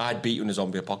idea. I'd beat you in a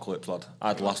zombie apocalypse, lad.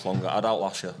 I'd last longer. I'd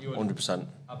outlast you, 100%.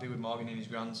 I'd be with Morgan in his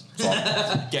grands. So,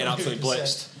 getting absolutely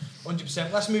blitzed.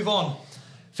 100%. Let's move on.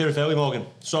 Fear of failure, Morgan.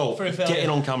 So, getting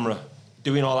on camera,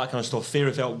 doing all that kind of stuff. Fear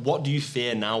of failure. What do you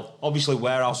fear now? Obviously,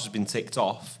 warehouse has been ticked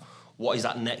off. what is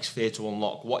that next fear to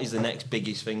unlock? What is the next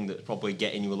biggest thing that's probably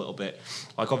getting you a little bit?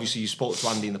 Like, obviously, you spoke to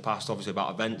Andy in the past, obviously,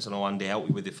 about events. I know Andy helped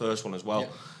you with the first one as well.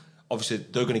 Obviously,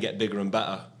 they're going to get bigger and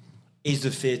better. Is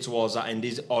the fear towards that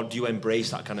end, or do you embrace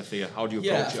that kind of fear? How do you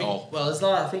approach it all? Well,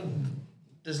 I think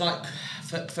there's like,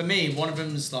 for me, one of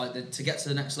them is like, to get to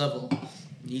the next level,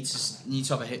 you need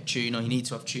to have a hit tune, or you need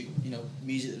to have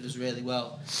music that does really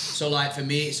well. So like, for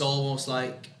me, it's almost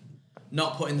like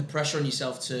not putting the pressure on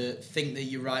yourself to think that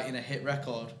you're writing a hit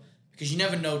record, because you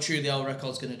never know truly how a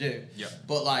record's going to do. Yeah.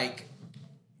 But like,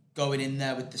 going in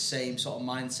there with the same sort of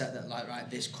mindset that like, right,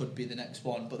 this could be the next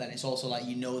one, but then it's also like,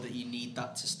 you know that you need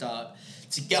that to start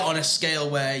to get on a scale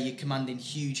where you're commanding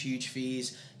huge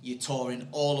fees, you're touring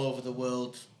all over the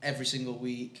world every single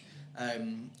week.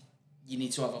 You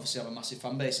need to have a massive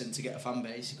fan base, and to get a fan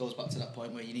base, it goes back to that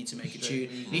point where you need to make a tune.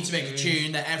 You need to make a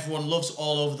tune that everyone loves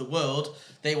all over the world.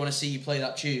 They want to see you play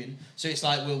that tune. So it's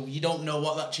like, well, you don't know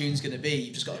what that tune's going to be.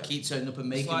 You've just got to keep turning up and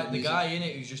making it. It's like the music. guy in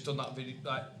it who's just done that video.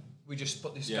 Like, we just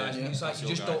put this guy's. Yeah. It's like, you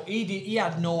just don't. He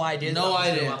had no idea. No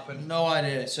that idea. Happen. No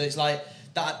idea. So it's like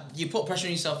that. You put pressure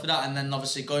on yourself for that, and then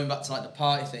obviously going back to like the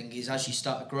party thing is, as you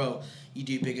start to grow, you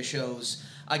do bigger shows.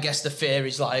 I guess the fear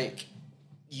is like,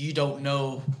 you don't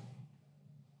know.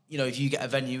 You know, if you get a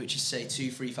venue which is say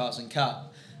 2,000-3,000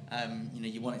 cap,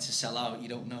 you want it to sell out. You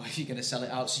don't know if you're going to sell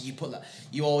it out, so you put that.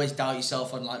 You always doubt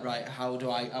yourself on like, right,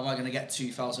 am I going to get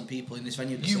 2,000 people in this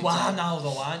venue? You are now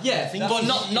though, aren't you? Yeah, but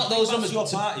not those numbers. Your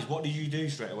parties, what do you do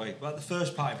straight away? Like the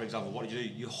first party, for example, what did you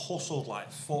do? You hustled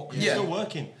like fuck. You're still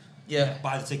working. Yeah.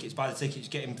 Buy the tickets,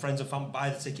 getting friends and family, buy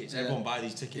the tickets, everyone buy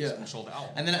these tickets and sold it out.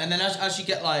 And then as you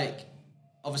get like,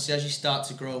 obviously as you start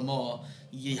to grow more,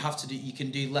 you can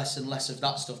do less and less of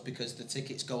that stuff because the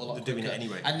tickets go a lot quicker. They're doing it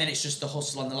anyway. And then it's just the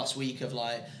hustle on the last week of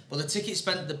like, well, the ticket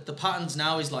spent, the patterns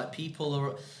now is like, people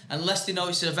are, unless they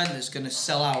notice an event that's going to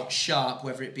sell out sharp,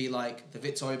 whether it be like the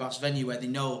Victoria Bass venue where they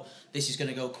know this is going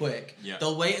to go quick,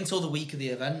 they'll wait until the week of the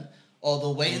event, or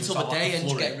they'll wait until the day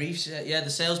and get reefs. Yeah, the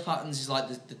sales patterns is like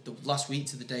the last week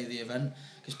to the day of the event,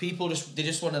 because people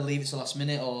just want to leave it to last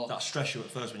minute. Or that stressed you at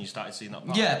first when you started seeing that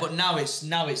part. Yeah, but now it's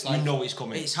like, you know it's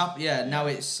coming. It's happy. Yeah, now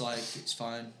it's like, it's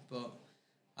fine. But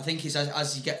I think it's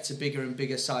as you get to bigger and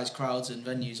bigger size crowds and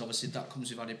venues, obviously that comes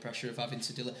with added pressure of having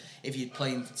to deal. If you're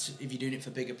doing it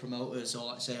for bigger promoters, or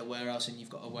like say a warehouse, and you've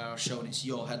got a warehouse show and it's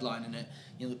your headlining it,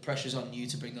 you know, the pressure's on you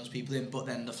to bring those people in. But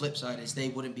then the flip side is, they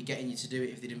wouldn't be getting you to do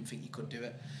it if they didn't think you could do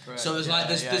it. Right. So there's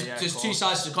there's two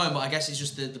sides to the coin, but I guess it's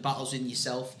just the battles in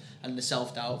yourself and the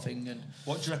self-doubt thing. And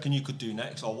what do you reckon you could do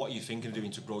next, or what are you thinking of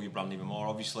doing to grow your brand even more?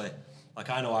 Obviously, like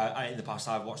I know I in the past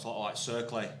I've watched a lot of like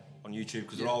Circle on YouTube,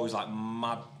 because they're always like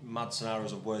mad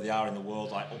scenarios of where they are in the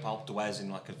world, like up Alpe d'Huez in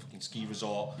like a fucking ski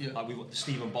resort. Like we've got the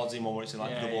Stephen Bodsey one where it's in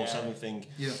like 007 thing.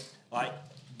 Like,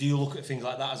 do you look at things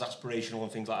like that as aspirational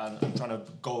and things like that, and trying to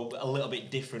go a little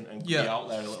bit different and be out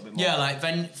there a little bit more? Yeah, like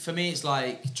then for me it's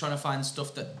like trying to find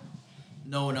stuff that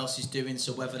no one else is doing,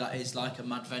 so whether that is like a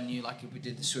mad venue, like if we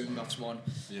did the swimming baths one,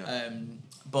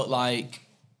 but like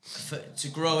to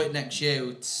grow it next year,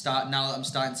 now that I'm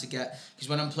starting to get, because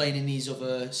when I'm playing in these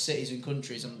other cities and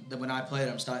countries, when I play it,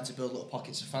 I'm starting to build little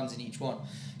pockets of fans in each one.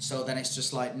 So then it's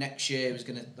just like next year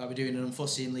I'll be doing an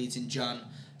Unfussy in Leeds in Jan,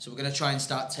 so we're going to try and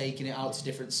start taking it out to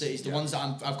different cities, the ones that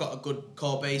I've got a good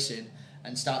core base in,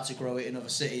 and start to grow it in other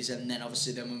cities, and then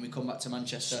obviously when we come back to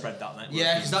Manchester, spread that network.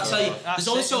 Yeah, because that's how there's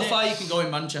only so far you can go in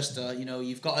Manchester. You know,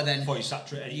 you've got to then before you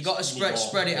saturate it, you've got to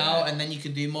spread it out, and then you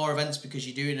can do more events because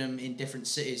you're doing them in different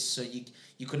cities. So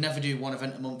you could never do one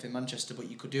event a month in Manchester, but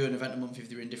you could do an event a month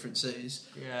if you're in different cities.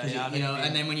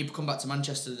 And then when you come back to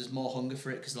Manchester, there's more hunger for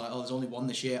it, because like, there's only one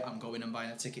this year, I'm going and buying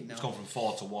a ticket now. It's gone from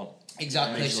 4 to 1.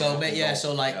 Exactly. So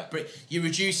you're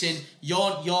reducing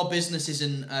your business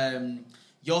isn't.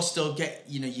 You're still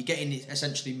you're getting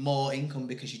essentially more income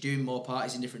because you're doing more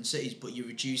parties in different cities, but you're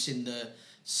reducing the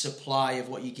supply of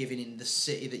what you're giving in the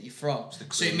city that you're from.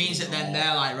 So it means that then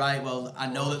they're like, right, well, I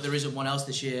know that there isn't one else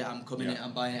this year, I'm coming in,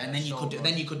 I'm buying it, and then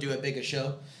you could do a bigger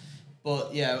show.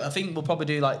 But yeah, I think we'll probably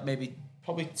do like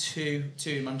probably two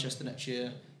in Manchester next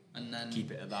year, and then keep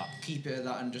it at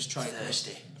that, and just try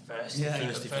thirsty.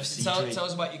 Thirsty. Tell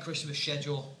us about your Christmas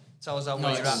schedule. Tell us how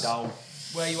where you're at. Down.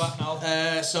 Where are you at now?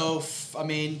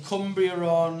 Cumbria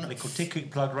on... Little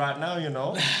ticket plug right now, you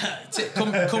know.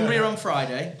 Cumbria on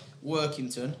Friday,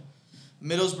 Workington,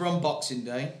 Middlesbrough on Boxing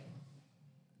Day,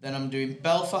 then I'm doing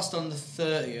Belfast on the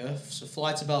 30th, so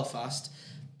fly to Belfast,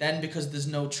 then because there's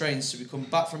no trains, so we come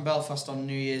back from Belfast on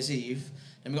New Year's Eve,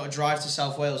 then we've got to drive to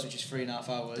South Wales, which is 3.5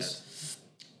 hours,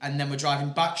 and then we're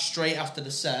driving back straight after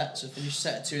the set, so finish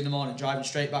set at 2 in the morning, driving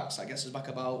straight back, so that gets us back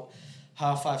about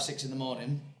 5:30, 6 in the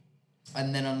morning.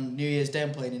 and then on New Year's Day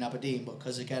I'm playing in Aberdeen. But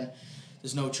because again,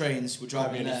 there's no trains, we're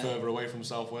driving there. Further away from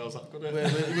South Wales, that could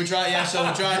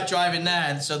we're driving there,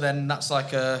 and so then that's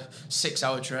like a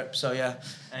 6-hour trip. So yeah,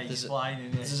 he's flying in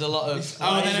it. There's a lot of.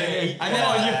 And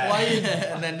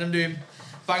then I'm doing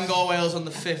Bangor, Wales on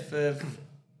the 5th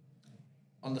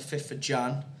of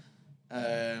Jan.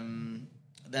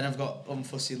 Then I've got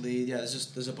Unfussy Lead. Yeah,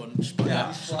 there's a bunch. But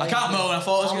yeah, I can't moan. I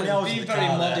thought I was going to be very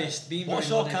modest. What's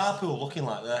your carpool looking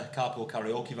like there? Carpool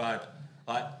karaoke vibe.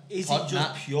 Like, is it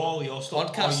just purely your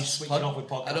stuff? Or are you switching off with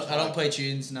podcasts? I don't play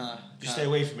tunes, nah. Just stay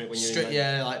away from it when you're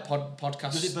in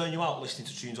podcasts. Does it burn you out listening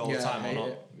to tunes all the time or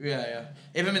not? Yeah.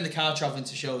 If I'm in the car travelling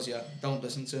to shows, don't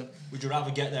listen to them. Would you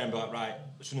rather get there and be like, right,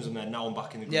 as soon as I'm there, now I'm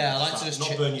back in the group? Yeah, I like to just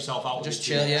not burn yourself out. Just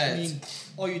chill, yeah. I mean,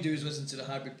 all you do is listen to the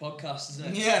hybrid podcast, isn't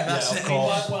it? Yeah, that's it. I mean,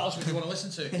 what else would you want to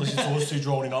listen to? Listen to us two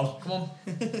droning on. Come on.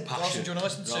 Passion. What else would you want to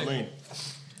listen to? You know what I mean?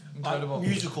 Incredible. Like,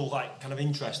 musical, kind of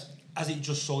interest. Has it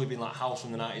just solely been like house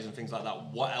from the 90s and things like that?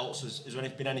 What else has there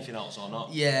been anything else or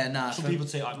not? Yeah, nah. Some people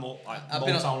take more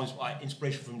Motown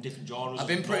inspiration from different genres. I've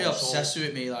been pretty obsessed with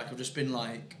it. Me, like I've just been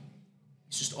like,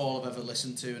 it's just all I've ever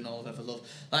listened to and all I've ever loved.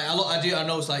 Like I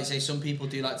know it's like say some people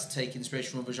do like to take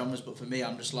inspiration from other genres, but for me,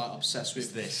 I'm just like obsessed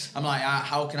with this. I'm like,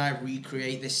 how can I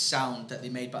recreate this sound that they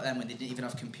made back then when they didn't even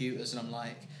have computers? And I'm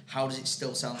like, how does it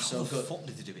still sound so good? How the fuck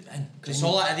did they do it then? Because it's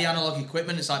all like the analog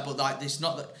equipment. It's like, but like it's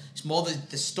not that. It's more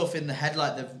the stuff in the head,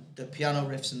 like the piano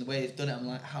riffs and the way they've done it. I'm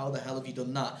like, how the hell have you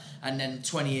done that? And then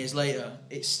 20 years later,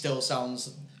 it still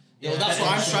sounds. Yeah, that's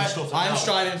what I'm striving. I'm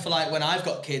striving for. Like when I've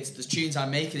got kids, the tunes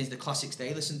I'm making is the classics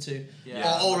they listen to.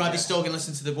 Yeah. Or are they still gonna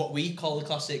listen to what we call the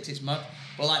classics? It's mad.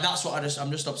 But like that's what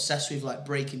I'm just obsessed with, like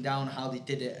breaking down how they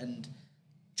did it and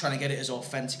trying to get it as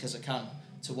authentic as I can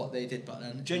to what they did back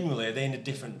then. Genuinely, are they in a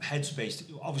different headspace?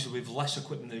 Obviously, with less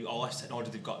equipment or less technology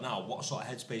they've got now, what sort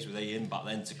of headspace were they in back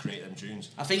then to create them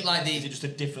tunes? I think like is it just a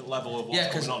different level of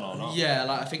what's going on or not? Yeah,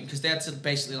 like I think because they had to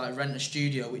basically like rent a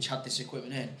studio which had this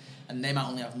equipment in, and they might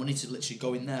only have money to literally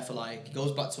go in there for like. It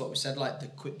goes back to what we said, like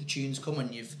the tunes come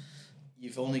and you've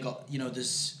only got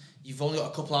you've only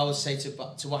got a couple hours, say, to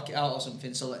whack it out or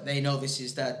something, so like they know this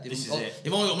is that.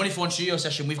 They've only got money for one studio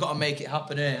session, we've got to make it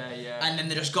happen here. Yeah. And then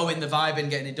they just go in the vibe and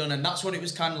getting it done, and that's what it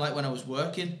was kind of like when I was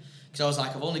working, because I was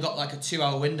like, I've only got like a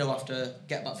 2-hour window after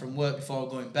get back from work before I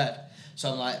go in bed,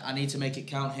 so I'm like, I need to make it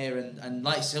count here, and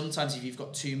like sometimes if you've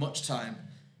got too much time,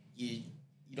 you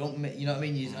don't, you know what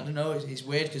I mean? I don't know, it's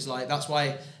weird, because like that's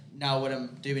why now when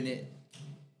I'm doing it,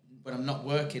 when I'm not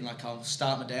working, like I'll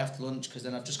start my day after lunch, because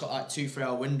then I've just got like 2-3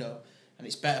 hour window, and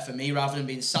it's better for me rather than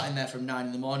being sat in there from 9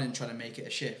 in the morning trying to make it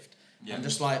a shift. Yeah. I'm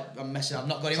just like, I'm messing. I've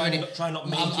not got any. Try not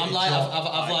make it. I'm like,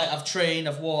 I've trained,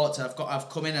 I've walked, I've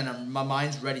come in, and my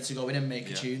mind's ready to go in and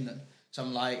make a tune. Then, so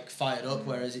I'm like fired up.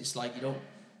 Whereas it's like you don't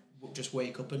just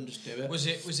wake up and just do it. Was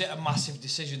it a massive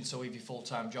decision to leave your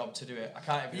full-time job to do it? I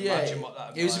can't even imagine what that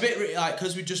would be. It was a bit like,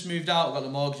 because we just moved out, got the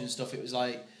mortgage and stuff. It was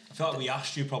like, I felt like we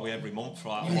asked you probably every month for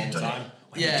like a long time.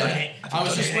 I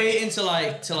was just waiting till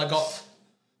I got.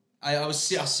 I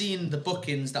seen the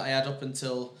bookings that I had up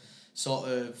until sort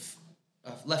of.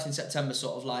 I've left in September,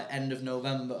 sort of like end of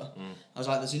November. I was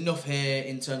like, there's enough here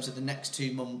in terms of the next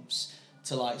 2 months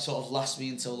to like sort of last me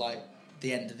until like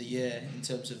the end of the year in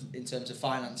terms of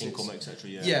finances, income, etc.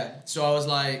 Yeah. So I was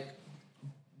like,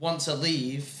 once I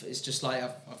leave, it's just like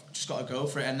I've just got to go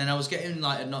for it. And then I was getting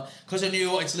like because I knew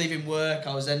I wanted to leave in work.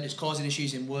 I was then just causing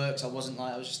issues in work. So I wasn't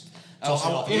like I was just. I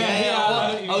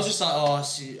was just like,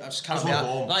 I just can't be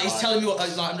out. Like he's telling me what,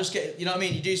 like I'm just getting, you know what I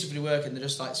mean? You do something at work and they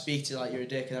just like speak to you like you're a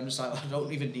dick, and I'm just like, I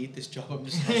don't even need this job. I'm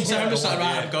just like,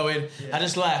 right, I'm going. I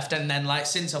just left, and then like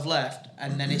since I've left,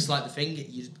 and then it's like the thing,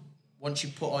 once you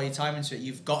put all your time into it,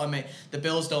 you've got to make the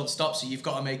bills don't stop, so you've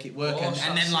got to make it work.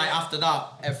 And then like after that,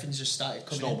 everything's just started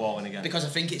coming snowballing again. Because I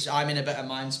think I'm in a better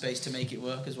mind space to make it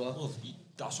work as well.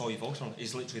 That's all you focus on.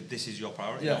 Is literally this is your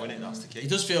priority now, isn't it? That's the key. It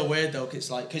does feel weird though,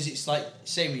 because it's like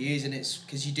same with you, and it's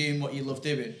because you're doing what you love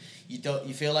doing.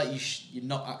 You feel like you're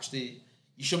not actually,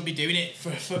 you shouldn't be doing it for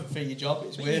your job.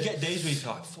 It's weird. You get days where you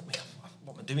feel like, fuck me,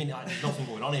 what am I doing? Like, there's nothing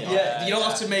going on here. You don't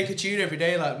have to make a tune every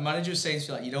day. Like manager was saying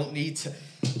to me, like you don't need to.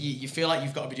 You feel like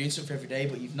you've got to be doing something every day,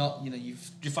 but you've not. Do you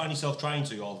find yourself trying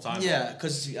to all the time? Yeah,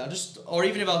 because or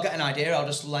even if I'll get an idea, I'll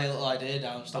just lay a little idea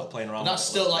down. Start playing around. And that's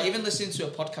still like even listening to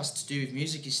a podcast to do with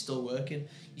music is still working.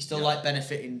 You're still like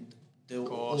benefiting the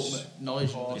ultimate knowledge.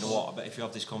 You know what? I bet if you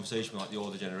have this conversation with like the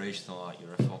older generation, they're like,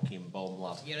 you're a fucking bum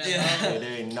lad. You're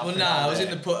doing nothing.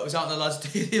 Well, I was out in the lads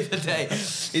the other day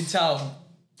in town.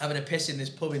 having a piss in this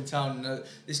pub in town, and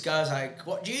this guy's like,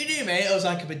 "What do you do, mate?" I was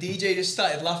like, "I'm a DJ." Just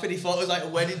started laughing. He thought it was like a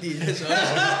wedding DJ. So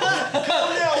let's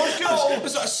go.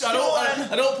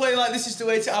 I don't play like This Is the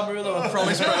Way to Amarillo. I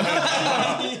promise, bro.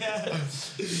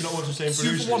 You know what I'm saying?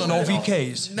 Super 1 and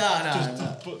OVKs.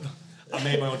 Nah. I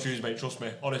made my own tunes, mate. Trust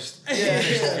me, honest.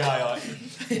 Guy, like,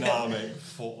 nah, mate.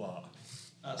 Fuck that.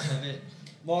 That's heavy.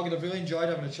 Morgan, I've really enjoyed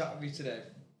having a chat with you today.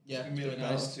 Yeah, it's been really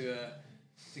nice to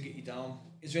get you down.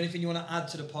 Is there anything you want to add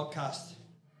to the podcast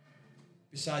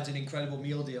besides an incredible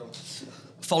meal deal?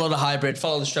 Follow the hybrid.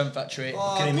 Follow the Strength Factory. He's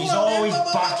always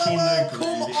back in the group.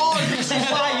 Come on, this is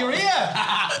why you're here.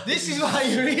 This is why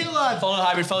you're here, lad. Follow the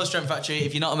hybrid. Follow the Strength Factory.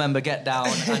 If you're not a member, get down.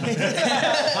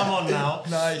 Come on now.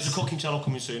 Nice. There's a cooking channel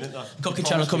coming soon, isn't there? Cooking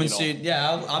channel coming soon.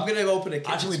 Yeah, I'm going to open a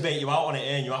kitchen. Actually, we bait you out on it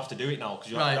here, and you have to do it now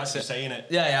because you're actually saying it.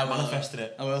 Yeah, I will. Manifesting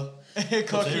it. I will.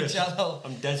 Cooking channel.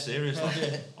 I'm dead serious.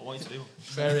 I want you to do it.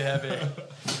 Very heavy.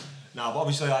 Nah, but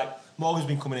obviously, like, Morgan's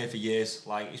been coming here for years.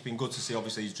 Like, it's been good to see,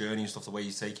 obviously, his journey and stuff, the way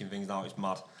he's taking things now. It's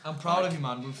mad. I'm proud of you,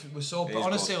 man. We're so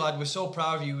honestly, lad, we're so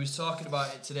proud of you. We was talking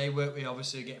about it today, weren't we?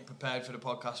 Obviously, getting prepared for the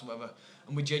podcast and whatever.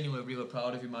 And we're genuinely really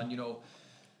proud of you, man. You know,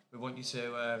 we want you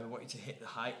to hit the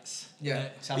heights. Yeah,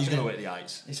 he's going to hit the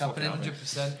heights. It's happening.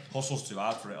 100%. Hustle's too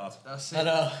hard for it, lad. That's it. I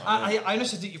know. I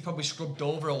honestly think you've probably scrubbed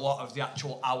over a lot of the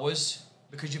actual hours.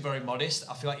 Because you're very modest,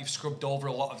 I feel like you've scrubbed over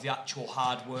a lot of the actual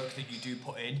hard work that you do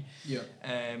put in. Yeah.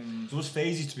 There was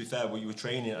phases, to be fair, where you were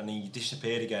training and then you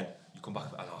disappeared again. You come back,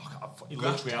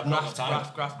 literally, I've not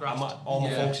got time. All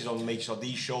my focus is on making sure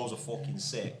these shows are fucking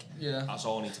sick. Yeah. That's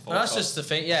all I need to focus on. But that's just the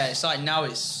thing. Yeah, it's like now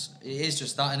it is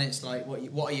just that, and it's like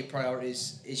what are your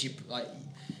priorities? Is you like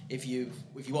if you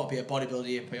want to be a bodybuilder,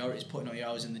 your priority is putting all your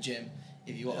hours in the gym.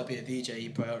 If you want to be a DJ,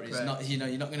 your priority is not.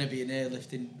 You're not going to be in there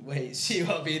lifting weights. You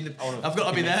want to be in the. I've got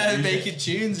to be there making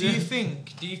tunes. Do you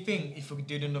think if we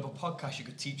did another podcast, you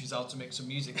could teach us how to make some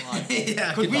music live?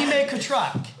 Yeah. Could we make a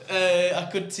track? I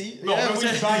could teach. No, we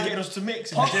try getting us to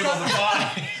mix in the gym on the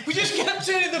fly. We just kept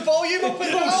turning the volume up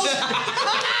and down.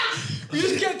 We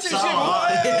just kept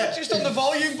turning just on the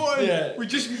volume button. Yeah. We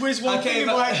just whiz one thing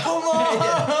and like, come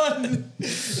on.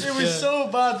 It was so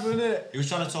bad, wasn't it? He was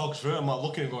trying to talk through it. I'm like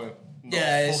looking and going.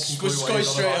 Yeah, it's going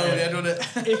straight over there, doesn't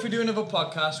it? If we do another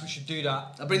podcast, we should do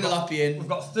that. I'll bring the lappy in. We've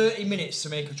got 30 minutes to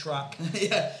make a track.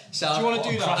 Yeah. So do you want to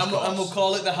do that? And we'll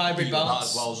call it the hybrid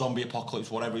dance. As well, zombie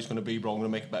apocalypse, whatever it's going to be, bro. I'm going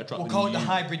to make a better track. We'll call it the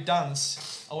hybrid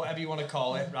dance, or whatever you want to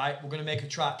call it, right? We're going to make a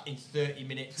track in 30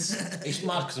 minutes. It's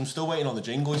mad because I'm still waiting on the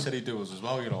jingle. He said he'd do us as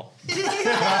well, you know.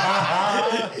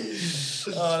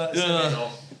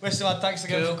 Listen, lad, thanks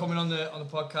again for coming on the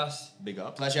podcast. Big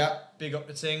up. Pleasure. Big up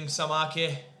the team. Sam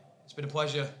Arky, it's been a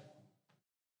pleasure.